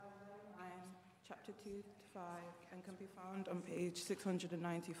chapter 2 to 5, and can be found on page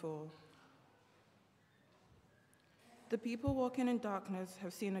 694. The people walking in darkness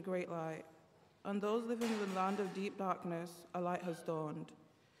have seen a great light. On those living in the land of deep darkness, a light has dawned.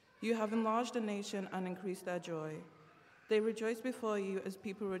 You have enlarged the nation and increased their joy. They rejoice before you as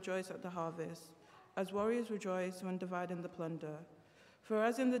people rejoice at the harvest, as warriors rejoice when dividing the plunder. For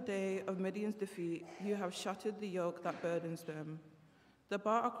as in the day of Midian's defeat, you have shattered the yoke that burdens them, the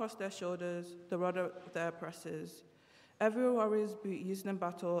bar across their shoulders, the rod of their oppressors. Every warrior's boot used in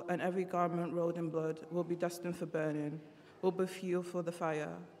battle and every garment rolled in blood will be destined for burning, will be fuel for the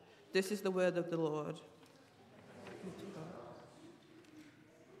fire. This is the word of the Lord.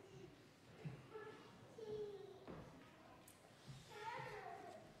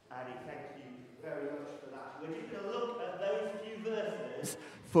 Annie, thank you very much for that. We're just going to look at those few verses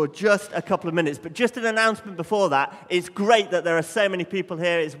for just a couple of minutes. But just an announcement before that, it's great that there are so many people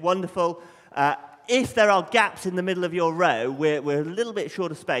here. It's wonderful. If there are gaps in the middle of your row, we're a little bit short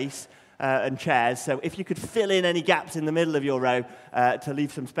of space and chairs. So if you could fill in any gaps in the middle of your row to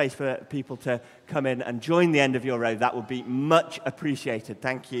leave some space for people to come in and join the end of your row, that would be much appreciated.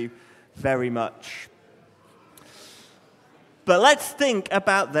 Thank you very much. But let's think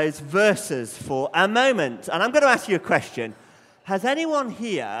about those verses for a moment. And I'm going to ask you a question. Has anyone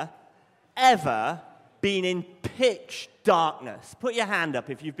here ever been in pitch darkness? Put your hand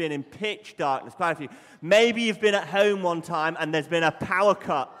up if you've been in pitch darkness. Quite a few. Maybe you've been at home one time and there's been a power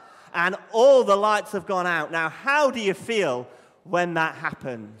cut and all the lights have gone out. Now, how do you feel when that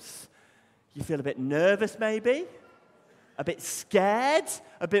happens? You feel a bit nervous maybe? A bit scared?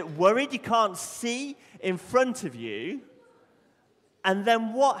 A bit worried you can't see in front of you? And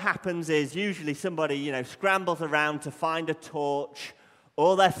then what happens is usually somebody, scrambles around to find a torch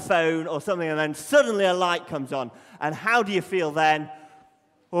or their phone or something, and then suddenly a light comes on. And how do you feel then?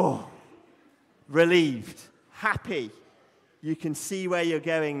 Oh, relieved, happy. You can see where you're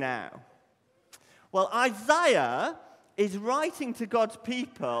going now. Well, Isaiah is writing to God's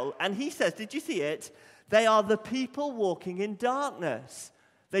people, and he says, did you see it? They are the people walking in darkness.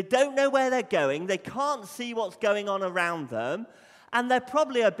 They don't know where they're going. They can't see what's going on around them. And they're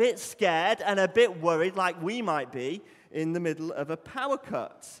probably a bit scared and a bit worried, like we might be, in the middle of a power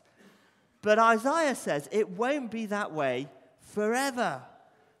cut. But Isaiah says it won't be that way forever.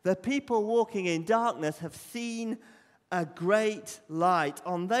 The people walking in darkness have seen a great light.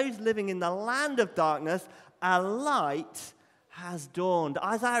 On those living in the land of darkness, a light has dawned.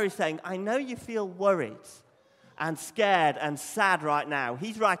 Isaiah is saying, I know you feel worried and scared and sad right now.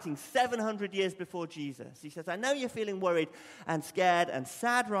 He's writing 700 years before Jesus. He says, I know you're feeling worried and scared and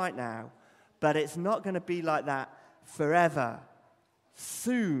sad right now, but it's not going to be like that forever.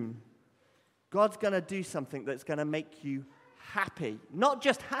 Soon, God's going to do something that's going to make you happy. Not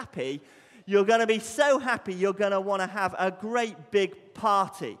just happy, you're going to be so happy you're going to want to have a great big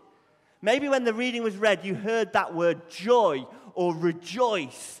party. Maybe when the reading was read, you heard that word joy or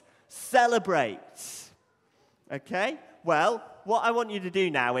rejoice, celebrate. Okay? Well, what I want you to do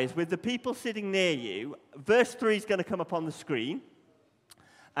now is, with the people sitting near you, verse 3 is going to come up on the screen.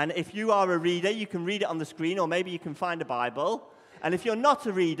 And if you are a reader, you can read it on the screen, or maybe you can find a Bible. And if you're not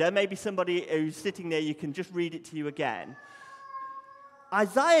a reader, maybe somebody who's sitting near you can just read it to you again.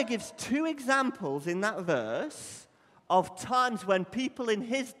 Isaiah gives two examples in that verse of times when people in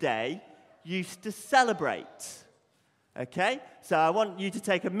his day used to celebrate. Okay? So I want you to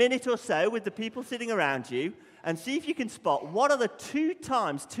take a minute or so with the people sitting around you and see if you can spot what are the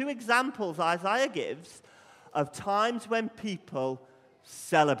two examples Isaiah gives of times when people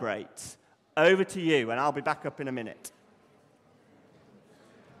celebrate. Over to you, and I'll be back up in a minute.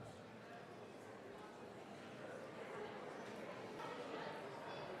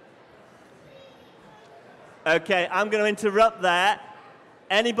 Okay, I'm going to interrupt there.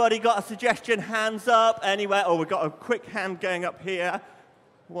 Anybody got a suggestion? Hands up anywhere. Oh, we've got a quick hand going up here.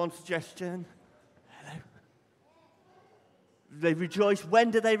 One suggestion. Hello. They rejoice.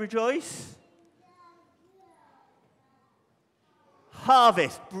 When do they rejoice?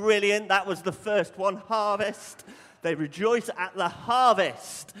 Harvest. Brilliant. That was the first one. Harvest. They rejoice at the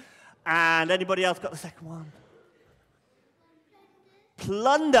harvest. And anybody else got the second one?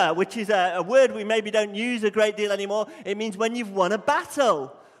 Plunder, which is a word we maybe don't use a great deal anymore. It means when you've won a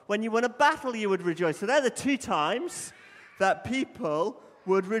battle. When you won a battle, you would rejoice. So they're the two times that people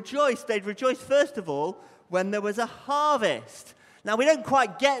would rejoice. They'd rejoice, first of all, when there was a harvest. Now, we don't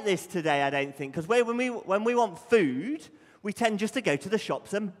quite get this today, I don't think, because when we want food, we tend just to go to the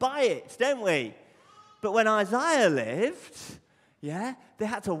shops and buy it, don't we? But when Isaiah lived, Yeah, they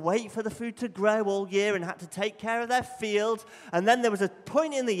had to wait for the food to grow all year and had to take care of their fields. And then there was a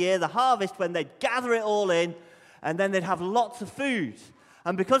point in the year, the harvest, when they'd gather it all in, and then they'd have lots of food.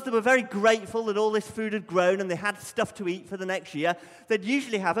 And because they were very grateful that all this food had grown and they had stuff to eat for the next year, they'd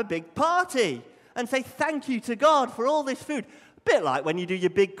usually have a big party and say thank you to God for all this food. A bit like when you do your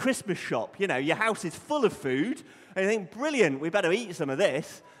big Christmas shop. You know, your house is full of food, and you think, brilliant, we better eat some of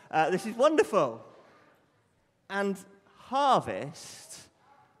this. This is wonderful. And harvest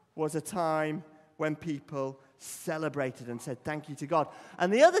was a time when people celebrated and said thank you to God.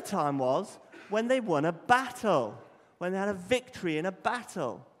 And the other time was when they won a battle, when they had a victory in a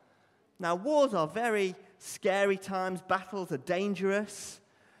battle. Now, wars are very scary times. Battles are dangerous.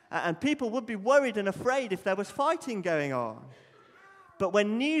 And people would be worried and afraid if there was fighting going on. But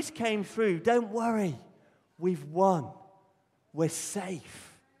when news came through, don't worry, we've won. We're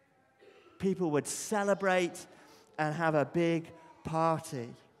safe. People would celebrate and have a big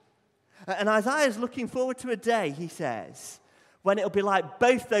party. And Isaiah's looking forward to a day, he says, when it'll be like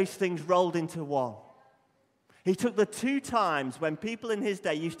both those things rolled into one. He took the two times when people in his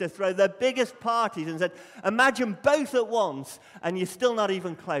day used to throw their biggest parties and said, imagine both at once, and you're still not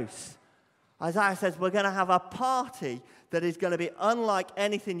even close. Isaiah says, we're going to have a party that is going to be unlike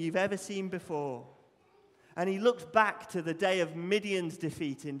anything you've ever seen before. And he looks back to the day of Midian's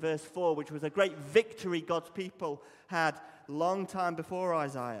defeat in verse 4, which was a great victory God's people had long time before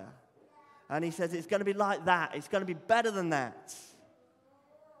Isaiah. And he says it's going to be like that. It's going to be better than that.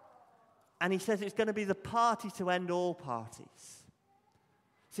 And he says it's going to be the party to end all parties.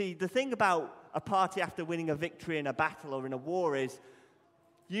 See, the thing about a party after winning a victory in a battle or in a war is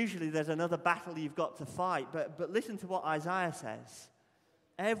usually there's another battle you've got to fight. But listen to what Isaiah says.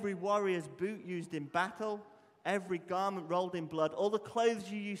 Every warrior's boot used in battle, every garment rolled in blood, all the clothes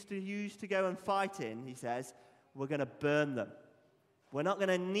you used to use to go and fight in, he says, we're going to burn them. We're not going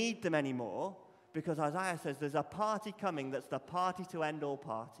to need them anymore because Isaiah says there's a party coming that's the party to end all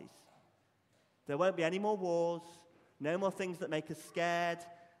parties. There won't be any more wars, no more things that make us scared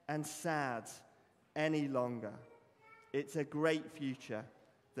and sad any longer. It's a great future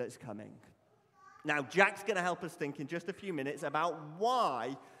that's coming. Now, Jack's going to help us think in just a few minutes about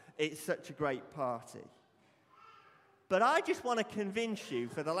why it's such a great party. But I just want to convince you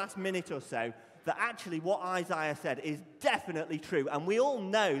for the last minute or so that actually what Isaiah said is definitely true, and we all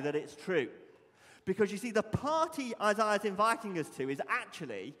know that it's true. Because you see, the party Isaiah's inviting us to is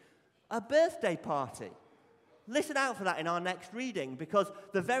actually a birthday party. Listen out for that in our next reading, because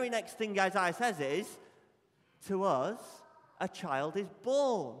the very next thing Isaiah says is, to us, a child is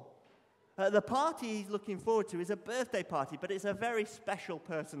born. The party he's looking forward to is a birthday party, but it's a very special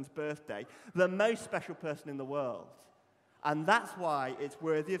person's birthday, the most special person in the world. And that's why it's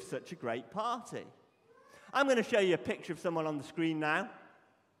worthy of such a great party. I'm going to show you a picture of someone on the screen now.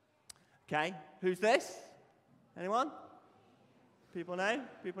 Okay, who's this? Anyone? People know?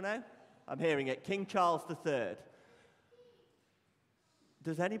 People know? I'm hearing it. King Charles III.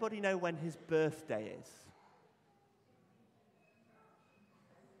 Does anybody know when his birthday is?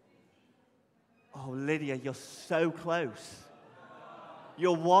 Oh, Lydia, you're so close.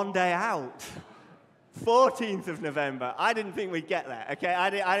 You're one day out. 14th of November. I didn't think we'd get there, okay? I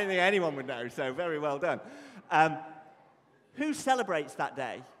didn't think anyone would know, so very well done. Who celebrates that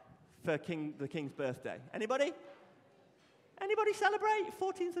day for the King's birthday? Anybody? Anybody celebrate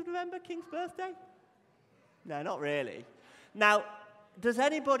 14th of November, King's birthday? No, not really. Now, does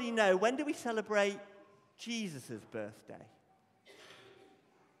anybody know, when do we celebrate Jesus' birthday?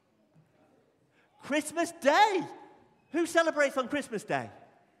 Christmas Day. Who celebrates on Christmas Day?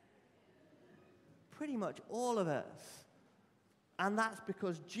 Pretty much all of us. And that's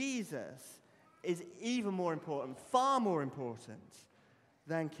because Jesus is even more important, far more important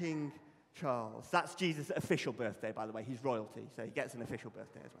than King Charles. That's Jesus' official birthday, by the way. He's royalty, so he gets an official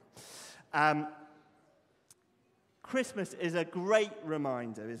birthday as well. Christmas is a great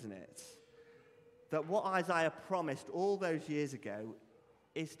reminder, isn't it, that what Isaiah promised all those years ago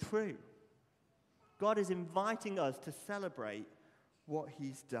is true. God is inviting us to celebrate what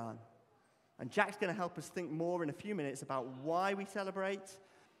he's done. And Jack's going to help us think more in a few minutes about why we celebrate.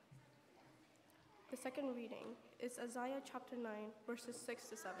 The second reading is Isaiah chapter 9, verses 6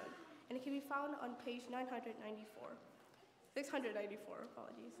 to 7, and it can be found on page 694,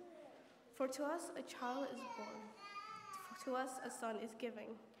 apologies. For to us a child is born, to us a son is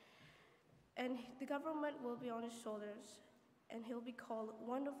given, and the government will be on his shoulders, and he'll be called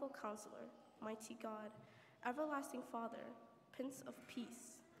Wonderful Counselor, Mighty God, Everlasting Father, Prince of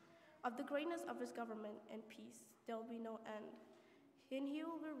Peace. Of the greatness of his government and peace there will be no end. And he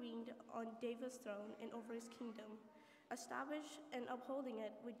will be reigned on David's throne and over his kingdom, establish and upholding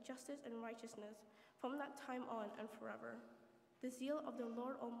it with justice and righteousness from that time on and forever. The zeal of the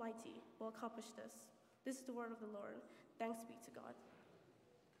Lord Almighty will accomplish this. This is the word of the Lord. Thanks be to God.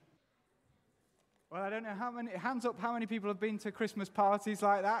 Well, I don't know how many, hands up, how many people have been to Christmas parties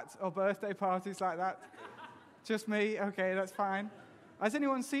like that or birthday parties like that? Just me? Okay, that's fine. Has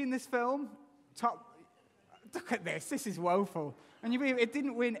anyone seen this film? Look at this. This is woeful. And you believe it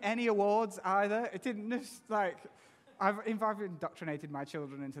didn't win any awards either. It didn't just I've indoctrinated my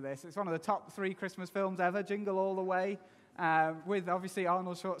children into this. It's one of the top 3 Christmas films ever, Jingle All the Way, with obviously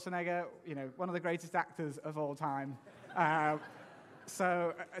Arnold Schwarzenegger, one of the greatest actors of all time.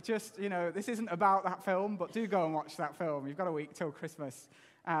 So just, this isn't about that film, but do go and watch that film. You've got a week till Christmas.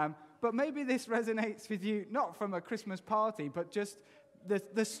 But maybe this resonates with you, not from a Christmas party, but just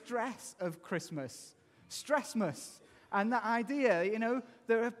the stress of Christmas. Stressmas. And that idea,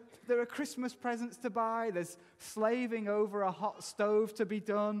 there are Christmas presents to buy. There's slaving over a hot stove to be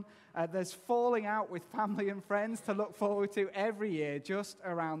done. There's falling out with family and friends to look forward to every year, just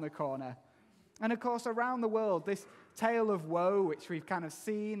around the corner. And of course, around the world, this tale of woe, which we've kind of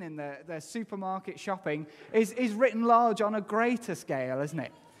seen in the supermarket shopping, is written large on a greater scale, isn't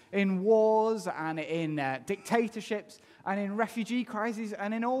it? In wars and in dictatorships and in refugee crises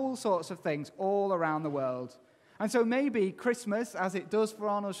and in all sorts of things all around the world. And so maybe Christmas, as it does for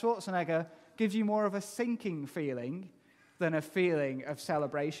Arnold Schwarzenegger, gives you more of a sinking feeling than a feeling of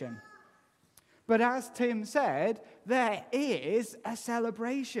celebration. But as Tim said, there is a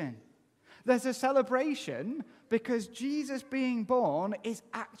celebration. There's a celebration because Jesus being born is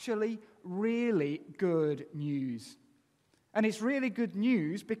actually really good news. And it's really good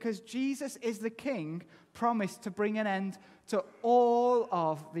news because Jesus is the King promised to bring an end to all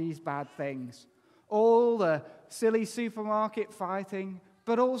of these bad things. All the silly supermarket fighting,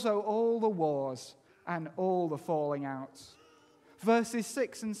 but also all the wars and all the falling outs. Verses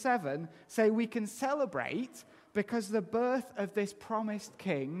 6 and 7 say we can celebrate because the birth of this promised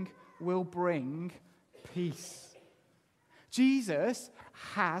King will bring peace. Jesus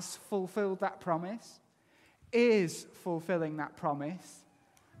has fulfilled that promise, is fulfilling that promise,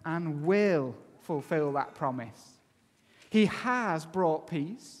 and will fulfill that promise. He has brought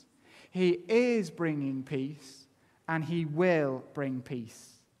peace, he is bringing peace, and he will bring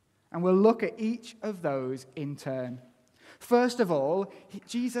peace. And we'll look at each of those in turn. First of all,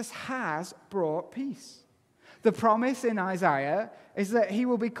 Jesus has brought peace. The promise in Isaiah is that he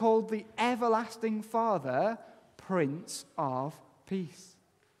will be called the Everlasting Father, Prince of Peace.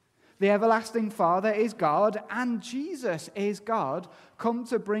 The Everlasting Father is God, and Jesus is God, come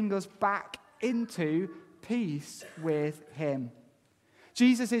to bring us back into peace with him.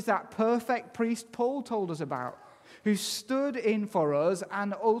 Jesus is that perfect priest Paul told us about, who stood in for us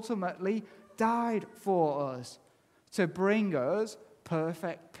and ultimately died for us to bring us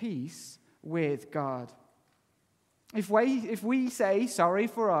perfect peace with God. If we say sorry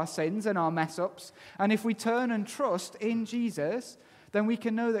for our sins and our mess-ups, and if we turn and trust in Jesus, then we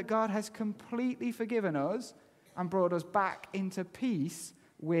can know that God has completely forgiven us and brought us back into peace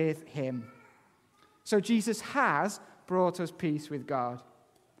with him. So Jesus has brought us peace with God.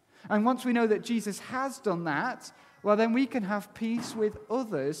 And once we know that Jesus has done that, well, then we can have peace with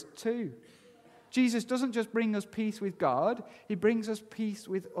others too. Jesus doesn't just bring us peace with God, he brings us peace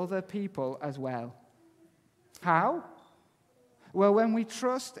with other people as well. How? Well, when we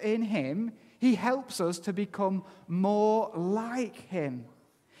trust in him, he helps us to become more like him.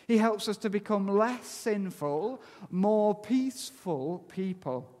 He helps us to become less sinful, more peaceful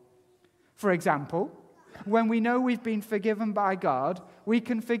people. For example, when we know we've been forgiven by God, we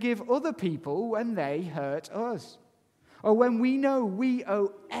can forgive other people when they hurt us. Or when we know we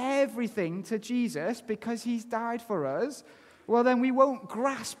owe everything to Jesus because he's died for us, well, then we won't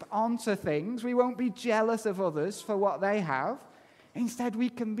grasp onto things. We won't be jealous of others for what they have. Instead, we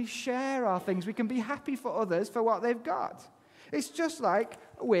can share our things. We can be happy for others for what they've got. It's just like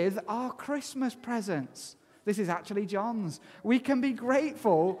with our Christmas presents. This is actually John's. We can be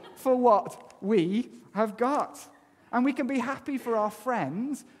grateful for what we have got. And we can be happy for our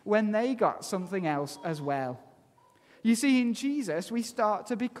friends when they got something else as well. You see, in Jesus, we start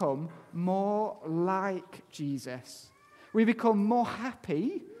to become more like Jesus. We become more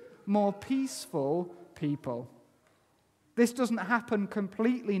happy, more peaceful people. This doesn't happen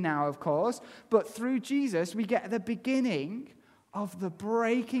completely now, of course, but through Jesus, we get the beginning of the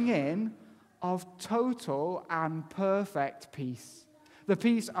breaking in of total and perfect peace. The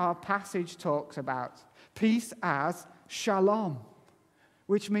peace our passage talks about. Peace as shalom,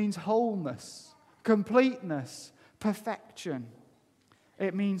 which means wholeness, completeness, perfection.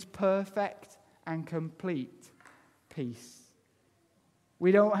 It means perfect and complete. peace.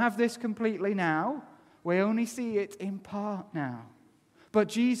 We don't have this completely now. We only see it in part now. But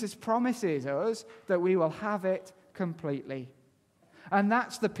Jesus promises us that we will have it completely. And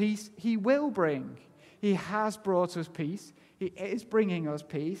that's the peace he will bring. He has brought us peace. He is bringing us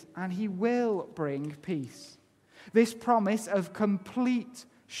peace, and he will bring peace. This promise of complete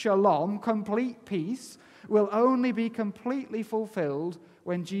shalom, complete peace, will only be completely fulfilled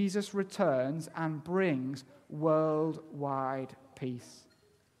when Jesus returns and brings worldwide peace.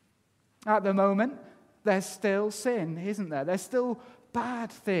 At the moment, there's still sin, isn't there? There's still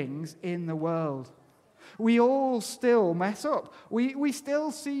bad things in the world. We all still mess up. We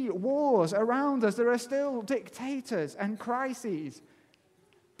still see wars around us. There are still dictators and crises.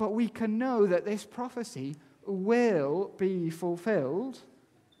 But we can know that this prophecy will be fulfilled,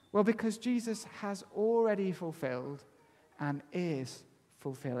 well, because Jesus has already fulfilled and is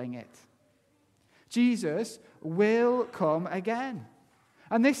fulfilling it. Jesus will come again.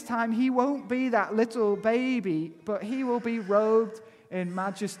 And this time he won't be that little baby, but he will be robed in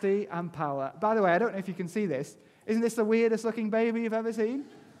majesty and power. By the way, I don't know if you can see this. Isn't this the weirdest looking baby you've ever seen?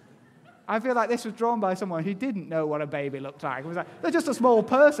 I feel like this was drawn by someone who didn't know what a baby looked like. It was like, they're just a small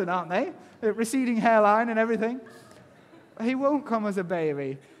person, aren't they? A receding hairline and everything. He won't come as a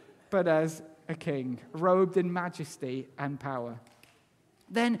baby, but as a king, robed in majesty and power.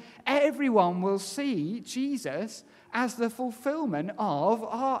 Then everyone will see Jesus as the fulfillment of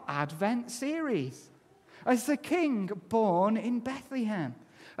our Advent series. As the king born in Bethlehem.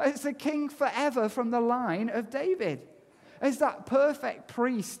 As the king forever from the line of David. As that perfect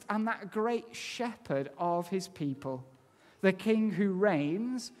priest and that great shepherd of his people. The king who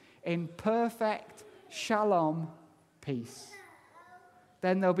reigns in perfect shalom peace.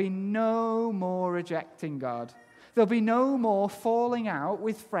 Then there'll be no more rejecting God. There'll be no more falling out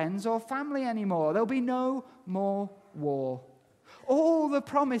with friends or family anymore. There'll be no more war. All the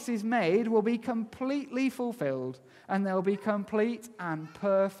promises made will be completely fulfilled, and there'll be complete and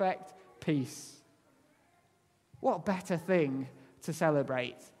perfect peace. What better thing to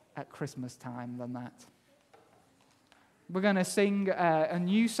celebrate at Christmas time than that? We're going to sing a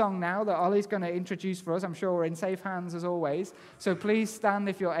new song now that Ollie's going to introduce for us. I'm sure we're in safe hands as always. So please stand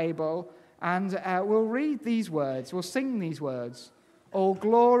if you're able, and we'll read these words. We'll sing these words. All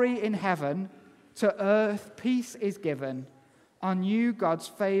glory in heaven, to earth peace is given. On you God's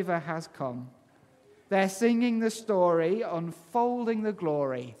favor has come. They're singing the story, unfolding the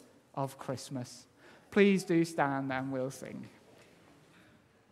glory of Christmas. Please do stand and we'll sing.